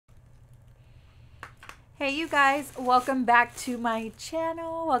Hey you guys, welcome back to my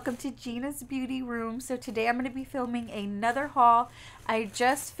channel. Welcome to Gina's Beauty Room. So today I'm going to be filming another haul. I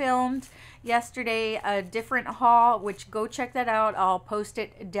just filmed yesterday a different haul, which go check that out. I'll post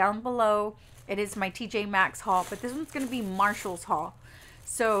it down below. It is my TJ Maxx haul, but this one's going to be Marshall's haul.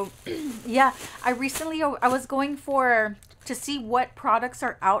 So yeah, I was going to see what products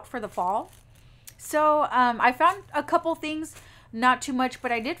are out for the fall. So I found a couple things. Not too much,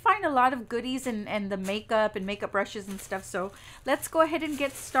 but I did find a lot of goodies and the makeup and makeup brushes and stuff. So let's go ahead and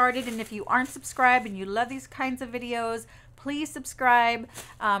get started. And if you aren't subscribed and you love these kinds of videos, please subscribe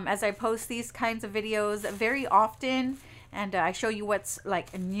as I post these kinds of videos very often. And I show you what's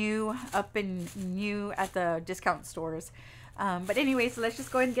like new, up and new at the discount stores. But anyway, so let's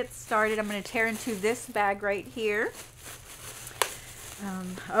just go ahead and get started. I'm going to tear into this bag right here.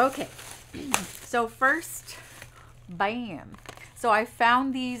 Okay, so first, bam. So I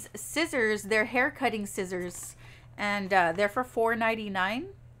found these scissors. They're hair cutting scissors, and they're for $4.99,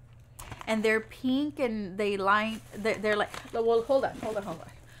 and they're pink, and they're like, well, hold on.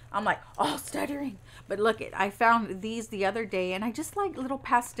 I'm like, oh, stuttering. But look it, I found these the other day, and I just like little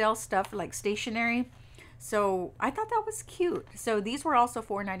pastel stuff, like stationery. So I thought that was cute. So these were also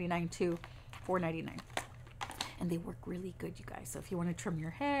 $4.99 too, $4.99. And they work really good, you guys. So if you want to trim your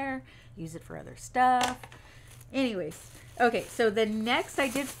hair, use it for other stuff. Anyways, okay, so the next I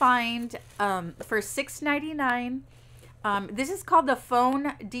did find for $6.99. This is called the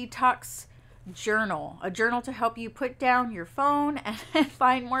Phone Detox Journal. A journal to help you put down your phone and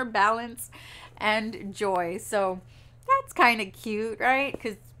find more balance and joy. So that's kind of cute, right?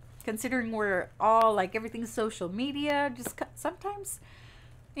 Because considering we're all like everything's social media, just sometimes,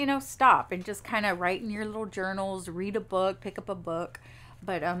 you know, stop and just kind of write in your little journals, read a book, pick up a book.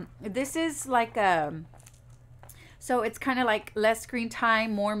 But this is like so it's kind of like less screen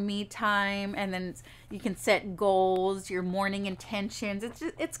time, more me time, and then you can set goals, your morning intentions.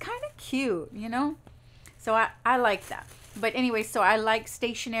 It's kind of cute, you know? So I like that. But anyway, so I like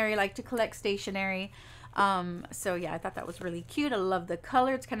stationery, I like to collect stationery. So yeah, I thought that was really cute. I love the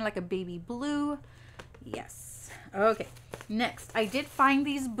color. It's kind of like a baby blue. Yes. Okay. Next, I did find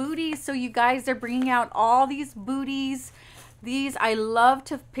these booties. So you guys, they're bringing out all these booties. These, I love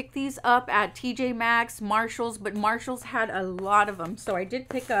to pick these up at TJ Maxx, Marshall's, but Marshall's had a lot of them. So I did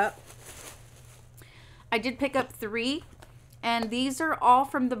pick up 3, and these are all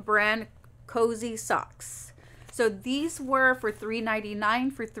from the brand Cozy Socks. So these were for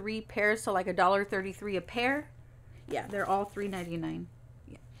 $3.99 for 3 pairs, so like $1.33 a pair. Yeah, they're all $3.99.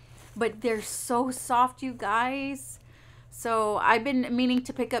 Yeah. But they're so soft, you guys. So I've been meaning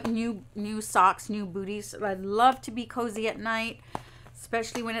to pick up new socks, new booties. I'd love to be cozy at night,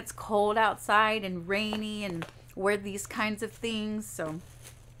 especially when it's cold outside and rainy, and wear these kinds of things. So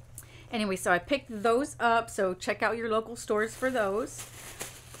anyway, so I picked those up. So check out your local stores for those.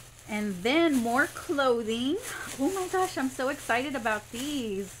 And then more clothing. Oh my gosh, I'm so excited about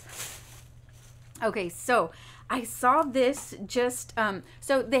these. Okay, so I saw this just,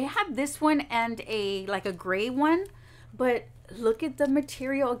 so they had this one and like a gray one. But look at the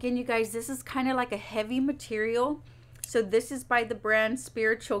material. Again, you guys, this is kind of like a heavy material. So this is by the brand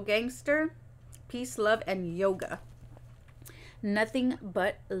Spiritual Gangster. Peace, love, and yoga. Nothing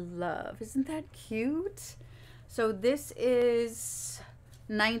but love. Isn't that cute? So this is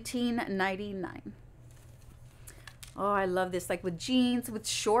 $19.99. Oh, I love this. Like with jeans, with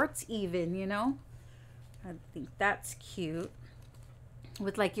shorts even, you know. I think that's cute.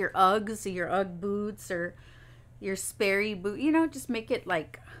 With like your Uggs or your Ugg boots or your Sperry boot, you know, just make it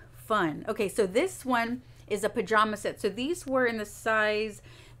like fun. Okay, so this one is a pajama set. So these were in the size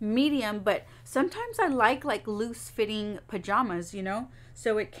medium, but sometimes I like loose fitting pajamas, you know.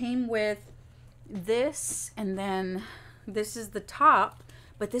 So it came with this, and then this is the top,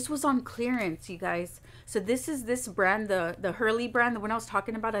 but this was on clearance, you guys. So this is this brand, the Hurley brand, the one I was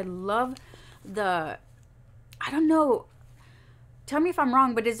talking about. I love the, I don't know, tell me if I'm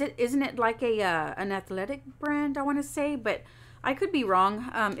wrong, but isn't it like an athletic brand, I want to say, but I could be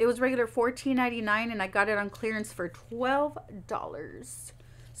wrong. It was regular $14.99, and I got it on clearance for $12.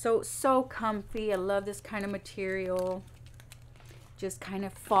 So comfy. I love this kind of material. Just kind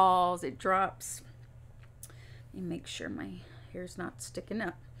of falls, it drops. Let me make sure my hair's not sticking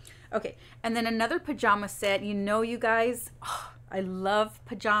up. Okay, and then another pajama set. You know, you guys, oh, I love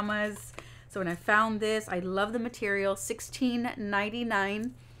pajamas. So when I found this, I love the material,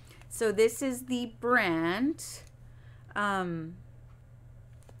 $16.99. So this is the brand,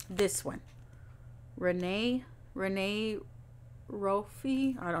 this one, Renee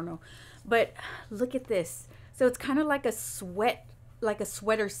Rofi, I don't know. But look at this. So it's kind of like a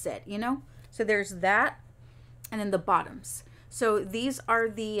sweater set, you know? So there's that. and then the bottoms. So these are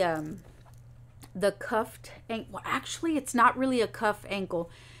the cuffed ankle. Well, actually, it's not really a cuff ankle.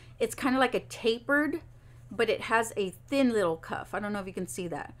 It's kind of like a tapered, but it has a thin little cuff. I don't know if you can see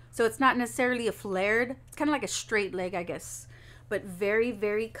that. So it's not necessarily a flared. It's kind of like a straight leg, I guess. But very,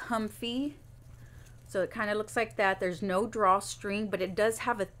 very comfy. So it kind of looks like that. There's no drawstring, but it does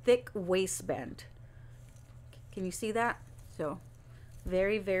have a thick waistband. Can you see that? So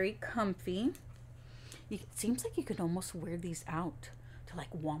very, very comfy. It seems like you could almost wear these out to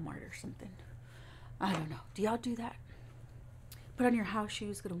like Walmart or something. I don't know. Do y'all do that? Put on your house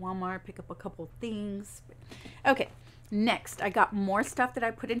shoes, go to Walmart, pick up a couple things. Okay, next I got more stuff that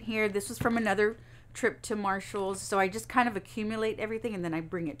I put in here. This was from another trip to Marshall's. So I just kind of accumulate everything and then I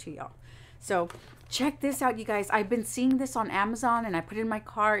bring it to y'all. So check this out, you guys. I've been seeing this on Amazon and I put it in my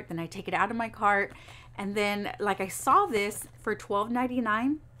cart, then I take it out of my cart. And then like I saw this for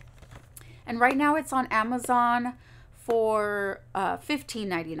 $12.99. And right now it's on Amazon for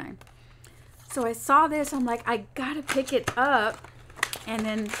 $15.99. So I saw this, I'm like, I gotta pick it up. And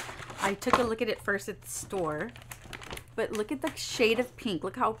then I took a look at it first at the store. But look at the shade of pink.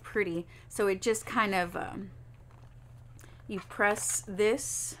 Look how pretty. So it just kind of, you press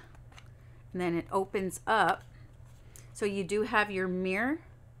this and then it opens up. So you do have your mirror.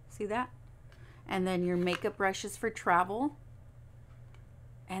 See that? And then your makeup brushes for travel.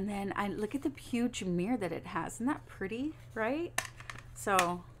 And then I look at the huge mirror that it has. Isn't that pretty, right?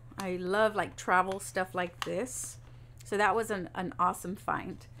 So I love like travel stuff like this. So that was an awesome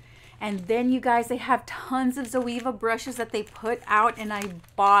find. And then you guys, they have tons of Zoeva brushes that they put out and I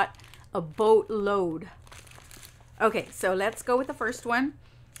bought a boatload. Okay, so let's go with the first one.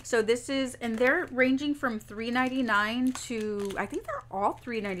 So this is, and they're ranging from $3.99 to, I think they're all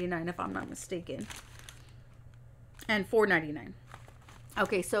 $3.99 if I'm not mistaken. And $4.99.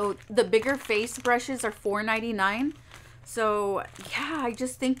 Okay, so the bigger face brushes are $4.99. So yeah, I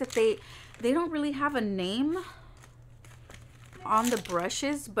just think that they don't really have a name on the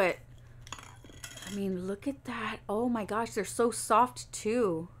brushes, but I mean, look at that. Oh my gosh, they're so soft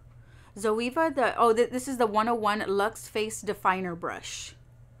too. Zoeva, this is the 101 Luxe Face Definer Brush.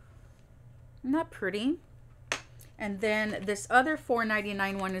 Isn't that pretty? And then this other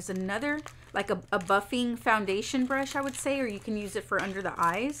 $4.99 one is another, like a buffing foundation brush, I would say, or you can use it for under the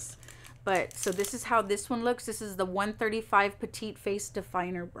eyes. But so this is how this one looks. This is the 135 Petite Face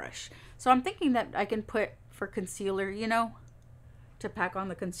Definer Brush. So I'm thinking that I can put for concealer, you know, to pack on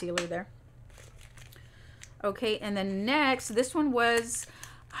the concealer there. Okay, and then next, this one was,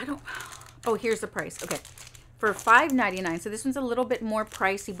 oh, here's the price. Okay, for $5.99. So this one's a little bit more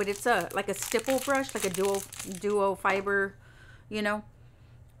pricey, but it's like a stipple brush, like a duo fiber, you know.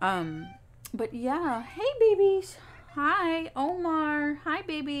 But yeah, hey babies. Hi, Omar. Hi,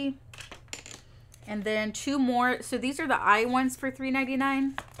 baby. And then two more. So these are the eye ones for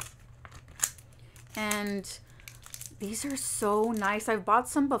 $3.99. And these are so nice. I've bought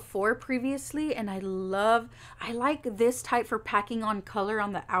some before previously, and I like this type for packing on color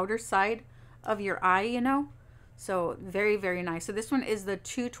on the outer side of your eye, you know. So very, very nice. So this one is the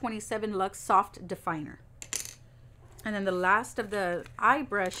 227 Luxe Soft Definer. And then the last of the eye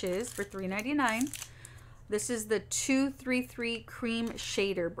brushes for $3.99. This is the 233 Cream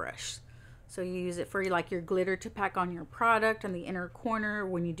Shader Brush. So you use it for like your glitter to pack on your product on the inner corner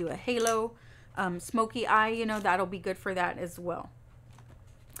when you do a halo. Smoky eye, you know, that'll be good for that as well.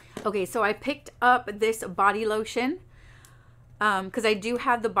 Okay, so I picked up this body lotion because I do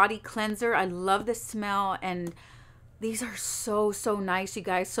have the body cleanser. I love the smell, and these are so, so nice, you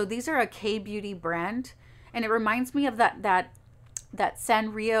guys. So these are a K-Beauty brand, and it reminds me of that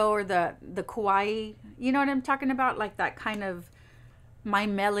Sanrio or the Kawaii, you know what I'm talking about? Like that kind of My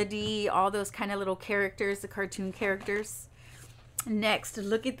Melody, all those kind of little characters, the cartoon characters. Next,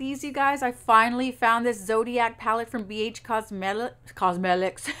 look at these, you guys. I finally found this Zodiac palette from BH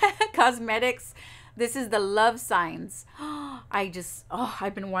Cosmetics. This is the Love Signs.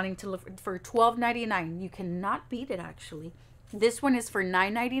 I've been wanting to look for $12.99. You cannot beat it, actually. This one is for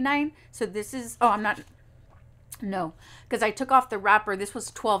 $9.99. So this is, no, because I took off the wrapper. This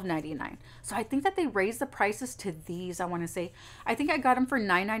was $12.99. So I think that they raised the prices to these, I want to say. I think I got them for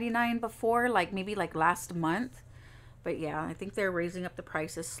 $9.99 before, like maybe like last month. But yeah, I think they're raising up the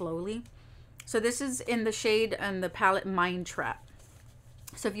prices slowly. So this is in the shade and the palette Mind Trap.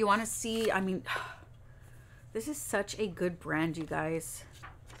 So if you want to see, I mean, this is such a good brand, you guys.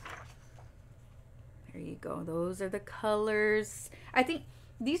 There you go. Those are the colors. I think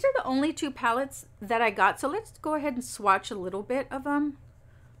these are the only two palettes that I got. So let's go ahead and swatch a little bit of them.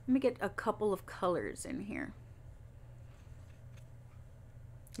 Let me get a couple of colors in here.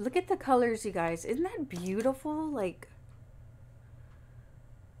 Look at the colors, you guys. Isn't that beautiful? Like,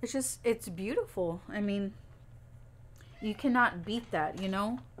 it's just, it's beautiful. I mean, you cannot beat that, you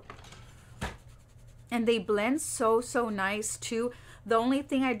know? And they blend so, so nice too. The only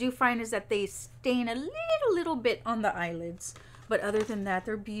thing I do find is that they stain a little bit on the eyelids. But other than that,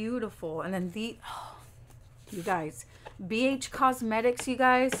 they're beautiful. And then you guys, BH Cosmetics, you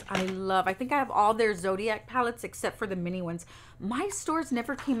guys, I love. I think I have all their Zodiac palettes except for the mini ones. My stores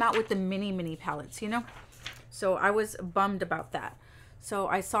never came out with the mini palettes, you know? So I was bummed about that. So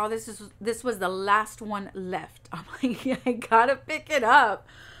I saw this was the last one left. I'm like, yeah, I gotta pick it up.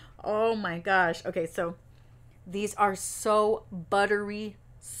 Oh my gosh. Okay, so these are so buttery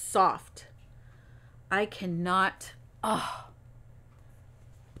soft. I cannot. Oh.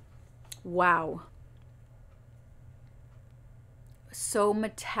 Wow. So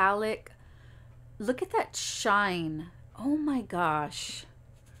metallic. Look at that shine. Oh my gosh.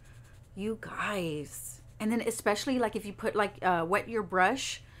 You guys. And then especially like if you put like wet your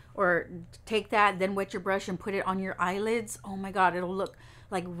brush, or take that, then wet your brush and put it on your eyelids. Oh my God, it'll look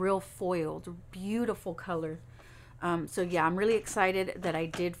like real foiled. Beautiful color. So yeah, I'm really excited that I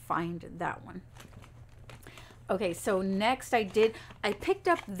did find that one. Okay, so next I picked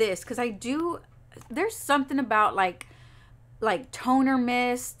up this because there's something about like toner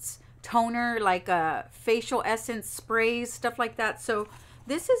mists, toner, like facial essence sprays, stuff like that. So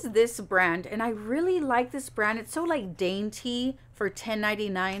this is this brand, and I really like this brand. It's so like dainty for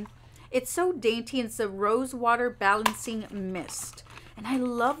 $10.99. It's so dainty, and it's a rose water balancing mist. And I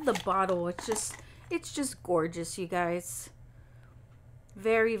love the bottle. It's just gorgeous, you guys.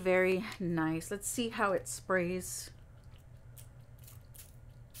 Very, very nice. Let's see how it sprays.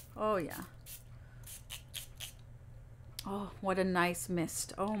 Oh, yeah. Oh, what a nice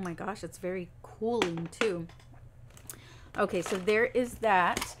mist. Oh my gosh, it's very cooling too. Okay, so there is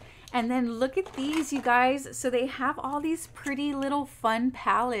that. And then look at these, you guys. So they have all these pretty little fun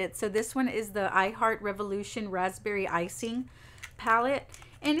palettes. So this one is the I Heart Revolution Raspberry Icing palette.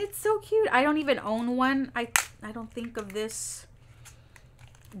 And it's so cute. I don't even own one. I don't think of this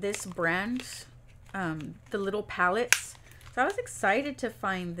brand, the little palettes. So I was excited to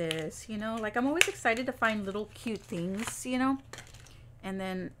find this, you know, like I'm always excited to find little cute things, you know. And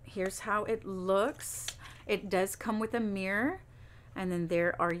then here's how it looks. It does come with a mirror, and then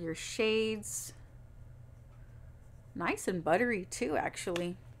there are your shades. Nice and buttery too,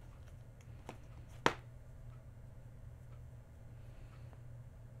 actually.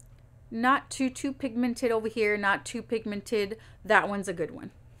 Not too pigmented over here, not too pigmented. That one's a good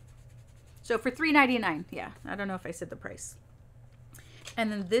one. So for $3.99, yeah, I don't know if I said the price.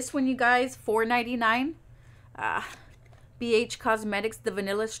 And then this one, you guys, $4.99. BH Cosmetics, the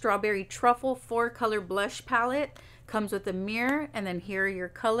Vanilla Strawberry Truffle 4-color blush palette. Comes with a mirror, and then here are your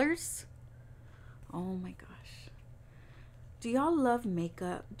colors. Oh my gosh. Do y'all love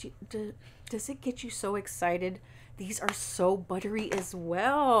makeup? Does it get you so excited? These are so buttery as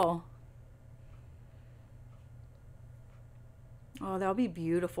well. Oh, that'll be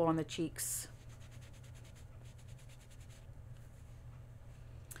beautiful on the cheeks.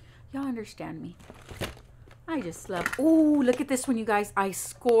 Y'all understand me. I just love. Oh, look at this one, you guys. I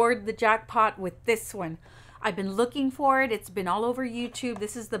scored the jackpot with this one. I've been looking for it. It's been all over YouTube.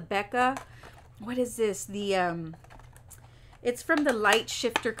 This is the Becca. What is this? It's from the Light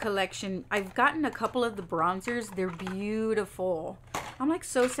Shifter collection. I've gotten a couple of the bronzers. They're beautiful. I'm like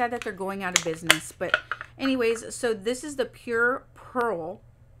so sad that they're going out of business. But anyways, so this is the Pure Pearl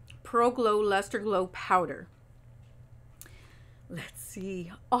Pro Glow Luster Glow Powder. Let's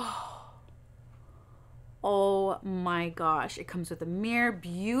see. Oh my gosh. It comes with a mirror.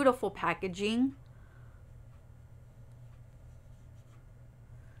 Beautiful packaging.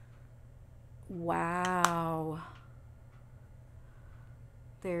 Wow.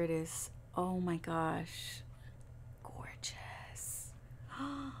 There it is. Oh my gosh. Gorgeous.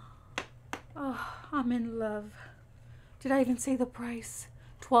 Oh, I'm in love. Did I even say the price?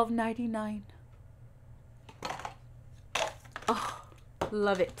 $12.99. Oh,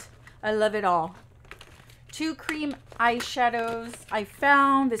 love it. I love it all. 2 cream eyeshadows I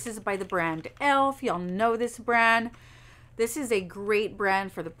found. This is by the brand Elf. Y'all know this brand. This is a great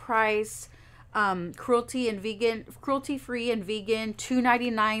brand for the price. Cruelty-free and vegan,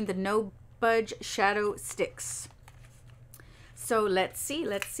 $2.99. The No Budge Shadow Sticks. So let's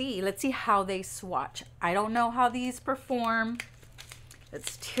see how they swatch. I don't know how these perform.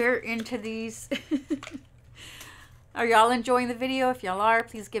 Let's tear into these. Are y'all enjoying the video? If y'all are,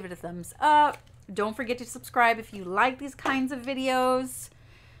 please give it a thumbs up. Don't forget to subscribe if you like these kinds of videos.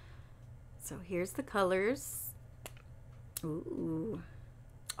 So here's the colors. Ooh.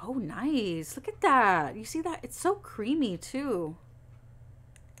 Oh, nice. Look at that. You see that? It's so creamy too.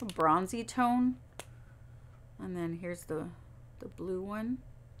 A bronzy tone. And then here's the blue one.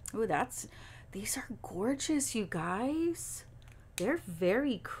 Oh, these are gorgeous, you guys. They're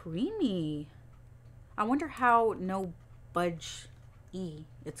very creamy. I wonder how no budge E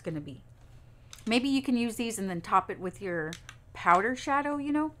it's gonna be. Maybe you can use these and then top it with your powder shadow,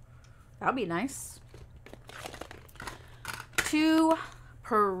 you know? That'll be nice. 2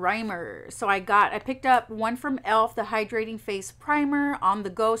 primers. So I picked up one from e.l.f., the Hydrating Face Primer on the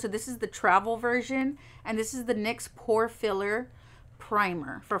go. So this is the travel version, and this is the NYX Pore Filler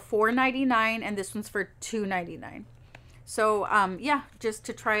Primer for $4.99, and this one's for $2.99. So yeah, just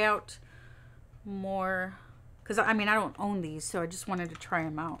to try out more, because I mean I don't own these, so I just wanted to try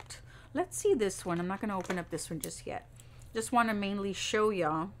them out. Let's see this one. I'm not going to open up this one just yet. Just want to mainly show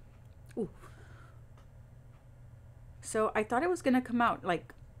y'all. Ooh. So I thought it was going to come out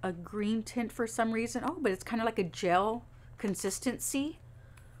like a green tint for some reason. Oh, but it's kind of like a gel consistency.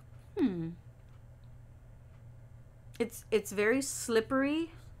 It's very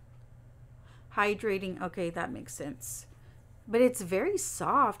slippery. Hydrating. Okay, that makes sense. But it's very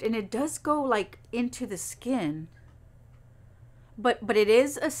soft, and it does go like into the skin. But it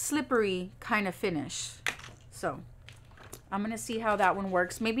is a slippery kind of finish. So I'm going to see how that one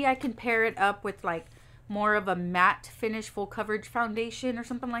works. Maybe I can pair it up with like more of a matte finish full coverage foundation or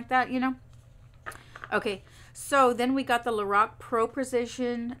something like that, you know? Okay, so then we got the Lorac Pro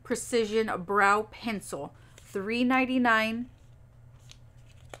Precision Brow Pencil. $3.99.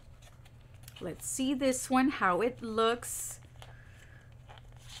 Let's see this one, how it looks.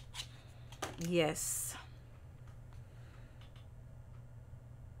 Yes.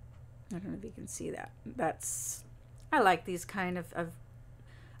 I don't know if you can see that. I like these kind of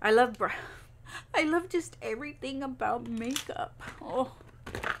I love just everything about makeup. Oh.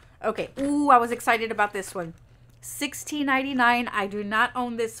 Okay. Ooh, I was excited about this one. $16.99. I do not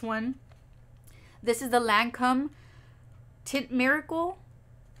own this one. This is the Lancome Tint Miracle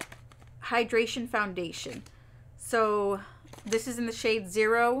Hydration Foundation. So this is in the shade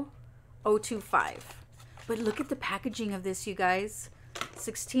 025. But look at the packaging of this, you guys.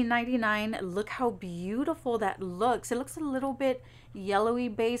 $16.99. Look how beautiful that looks. It looks a little bit yellowy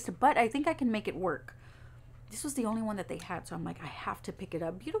based, but I think I can make it work. This was the only one that they had, so I'm like, I have to pick it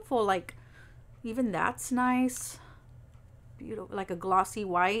up. Beautiful, like, even that's nice. Beautiful, like a glossy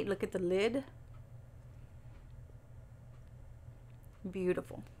white. Look at the lid.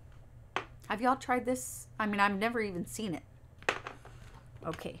 Beautiful. Have y'all tried this? I mean, I've never even seen it.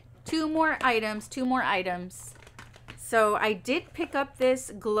 Okay, two more items. So I did pick up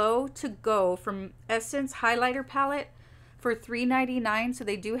this Glow to Go from Essence highlighter palette for $3.99. So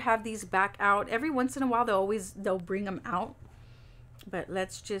they do have these back out. Every once in a while they'll bring them out. But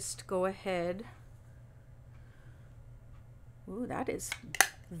let's just go ahead. Ooh, that is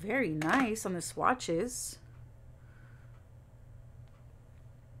very nice on the swatches.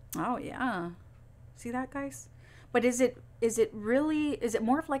 Oh yeah. See that, guys? But is it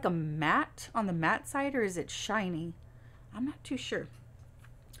more of like a matte on the matte side, or is it shiny? I'm not too sure.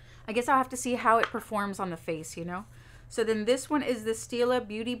 I guess I'll have to see how it performs on the face, you know? So then this one is the Stila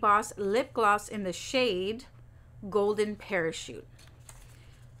Beauty Boss Lip Gloss in the shade Golden Parachute.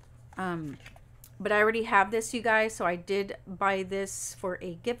 But I already have this, you guys, so I did buy this for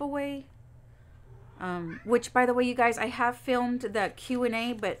a giveaway. Which, by the way, you guys, I have filmed the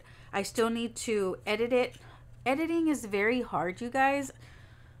Q&A, but I still need to edit it. Editing is very hard, you guys.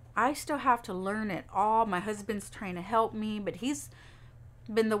 I still have to learn it all. My husband's trying to help me, but he's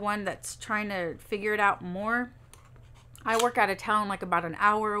been the one that's trying to figure it out more. I work out of town like about an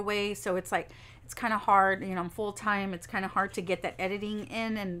hour away, so it's like, it's kind of hard, you know, I'm full-time. It's kind of hard to get that editing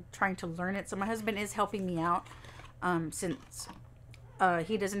in and trying to learn it. So my husband is helping me out since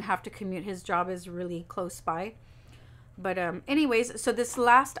he doesn't have to commute. His job is really close by. But anyways, so this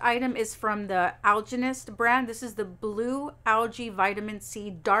last item is from the Algenist brand. This is the Blue Algae Vitamin C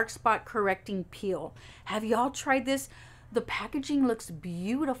Dark Spot Correcting Peel. Have y'all tried this? The packaging looks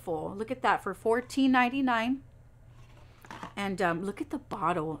beautiful. Look at that for $14.99. And look at the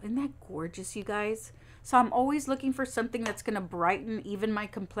bottle. Isn't that gorgeous, you guys? So I'm always looking for something that's going to brighten even my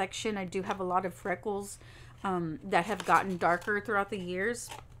complexion. I do have a lot of freckles that have gotten darker throughout the years,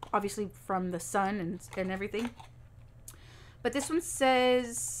 obviously from the sun and everything. But this one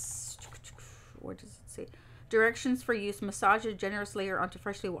says, what does it say? Directions for use: massage a generous layer onto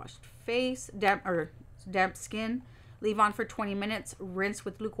freshly washed face, damp skin. Leave on for 20 minutes. Rinse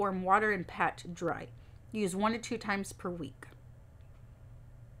with lukewarm water and pat dry. Use 1 to 2 times per week.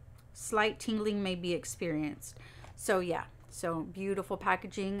 Slight tingling may be experienced. So yeah, So beautiful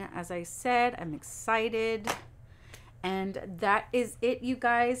packaging, as I said. I'm excited. And that is it, you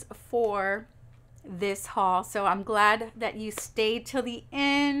guys, for this haul. So I'm glad that you stayed till the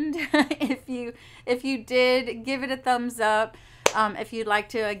end. If you did, give it a thumbs up. If you'd like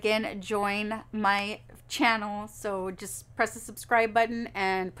to again join my channel, so just press the subscribe button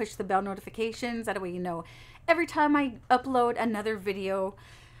and push the bell notifications. That way you know every time I upload another video.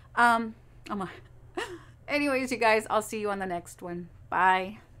 Anyways, you guys, I'll see you on the next one.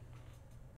 Bye.